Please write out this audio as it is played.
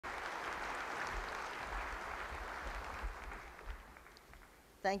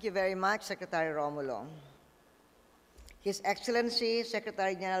Thank you very much, Secretary Romulo. His Excellency,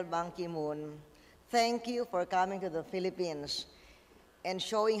 Secretary General Ban Ki-moon, thank you for coming to the Philippines and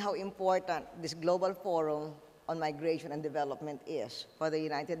showing how important this global forum on migration and development is for the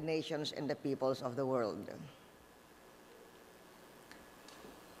United Nations and the peoples of the world.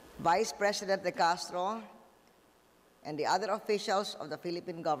 Vice President De Castro and the other officials of the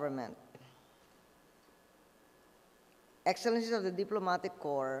Philippine government, Excellencies of the Diplomatic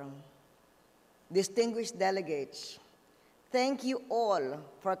Corps, distinguished delegates, thank you all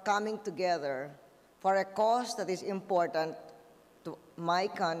for coming together for a cause that is important to my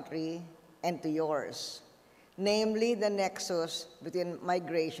country and to yours, namely the nexus between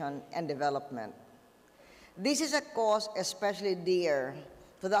migration and development. This is a cause especially dear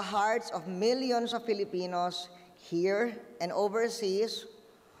to the hearts of millions of Filipinos here and overseas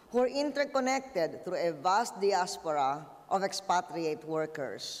who are interconnected through a vast diaspora of expatriate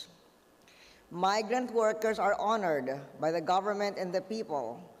workers. Migrant workers are honored by the government and the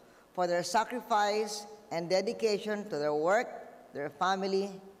people for their sacrifice and dedication to their work, their family,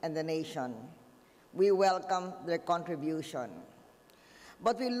 and the nation. We welcome their contribution.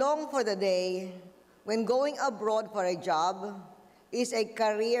 But we long for the day when going abroad for a job is a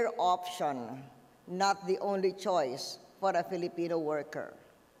career option, not the only choice for a Filipino worker.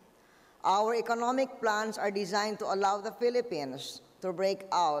 Our economic plans are designed to allow the Philippines to break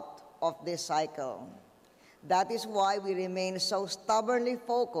out of this cycle. That is why we remain so stubbornly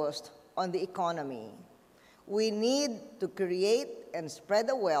focused on the economy. We need to create and spread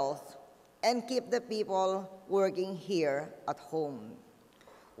the wealth and keep the people working here at home.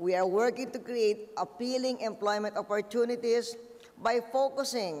 We are working to create appealing employment opportunities by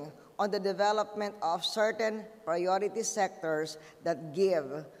focusing on the development of certain priority sectors that give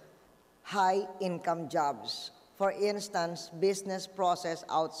high-income jobs. For instance, business process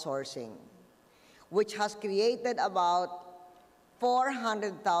outsourcing, which has created about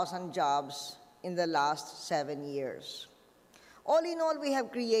 400,000 jobs in the last 7 years. All in all, we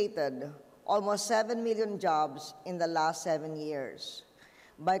have created almost 7 million jobs in the last 7 years.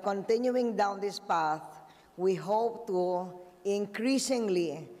 By continuing down this path, we hope to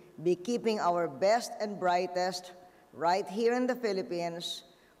increasingly be keeping our best and brightest right here in the Philippines,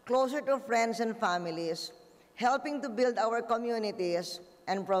 closer to friends and families, helping to build our communities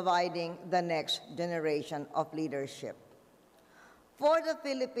and providing the next generation of leadership. For the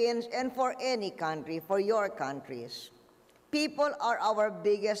Philippines and for any country, for your countries, people are our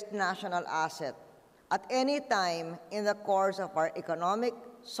biggest national asset at any time in the course of our economic,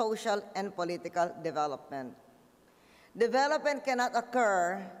 social, and political development. Development cannot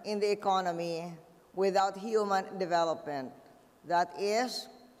occur in the economy without human development. That is,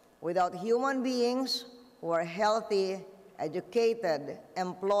 without human beings who are healthy, educated,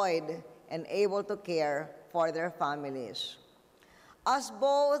 employed, and able to care for their families. As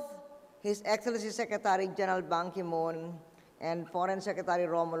both His Excellency Secretary General Ban Ki-moon and Foreign Secretary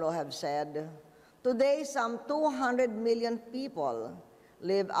Romulo have said, today some 200 million people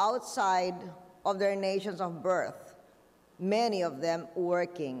live outside of their nations of birth, many of them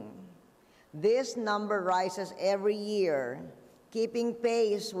working. This number rises every year, keeping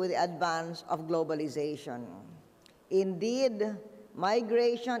pace with the advance of globalization. Indeed,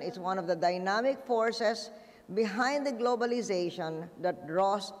 migration is one of the dynamic forces behind the globalization that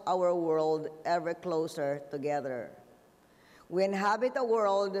draws our world ever closer together. We inhabit a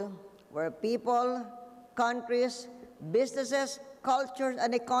world where people, countries, businesses, cultures,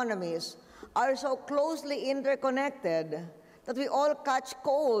 and economies are so closely interconnected that we all catch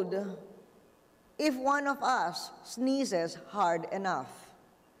cold if one of us sneezes hard enough.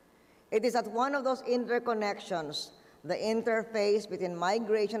 It is at one of those interconnections, the interface between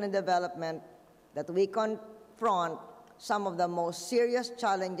migration and development, that we confront some of the most serious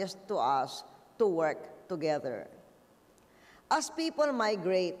challenges to us to work together. As people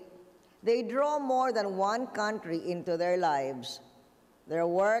migrate, they draw more than one country into their lives. Their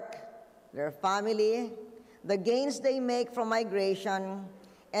work, their family, the gains they make from migration,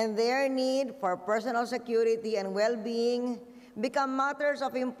 and their need for personal security and well-being become matters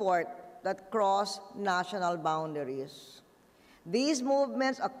of import that cross national boundaries. These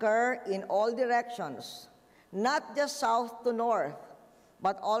movements occur in all directions, not just south to north,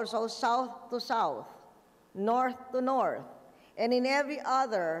 but also south to south, north to north, and in every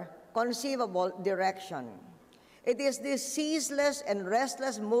other conceivable direction. It is this ceaseless and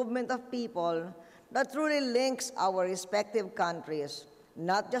restless movement of people that truly links our respective countries,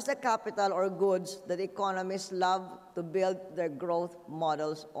 not just the capital or goods that economists love to build their growth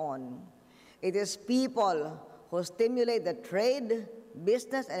models on. It is people who stimulate the trade,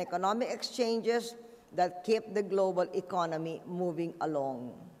 business and economic exchanges that keep the global economy moving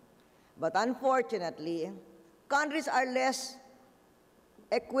along. But unfortunately, countries are less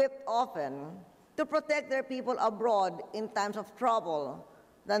equipped often to protect their people abroad in times of trouble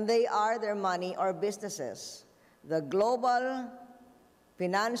than they are their money or businesses. The global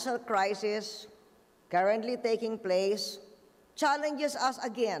financial crisis currently taking place challenges us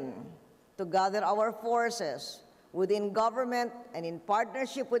again to gather our forces within government and in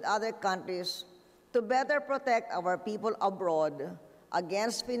partnership with other countries to better protect our people abroad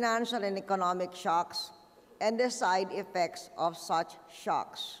against financial and economic shocks and the side effects of such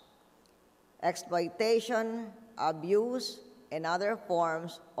shocks: exploitation, abuse, and other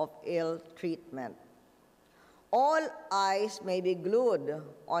forms of ill treatment. All eyes may be glued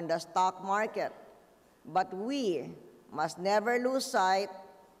on the stock market, but we must never lose sight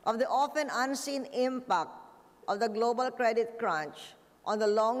of the often unseen impact of the global credit crunch on the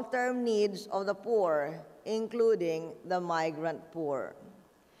long-term needs of the poor, including the migrant poor.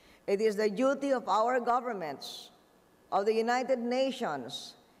 It is the duty of our governments, of the United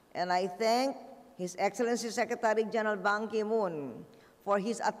Nations, and I thank His Excellency Secretary General Ban Ki-moon for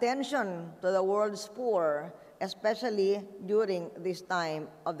his attention to the world's poor, especially during this time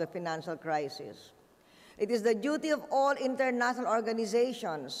of the financial crisis. It is the duty of all international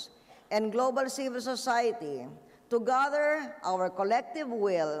organizations and global civil society to gather our collective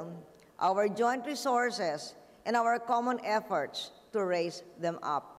will, our joint resources, and our common efforts to raise them up.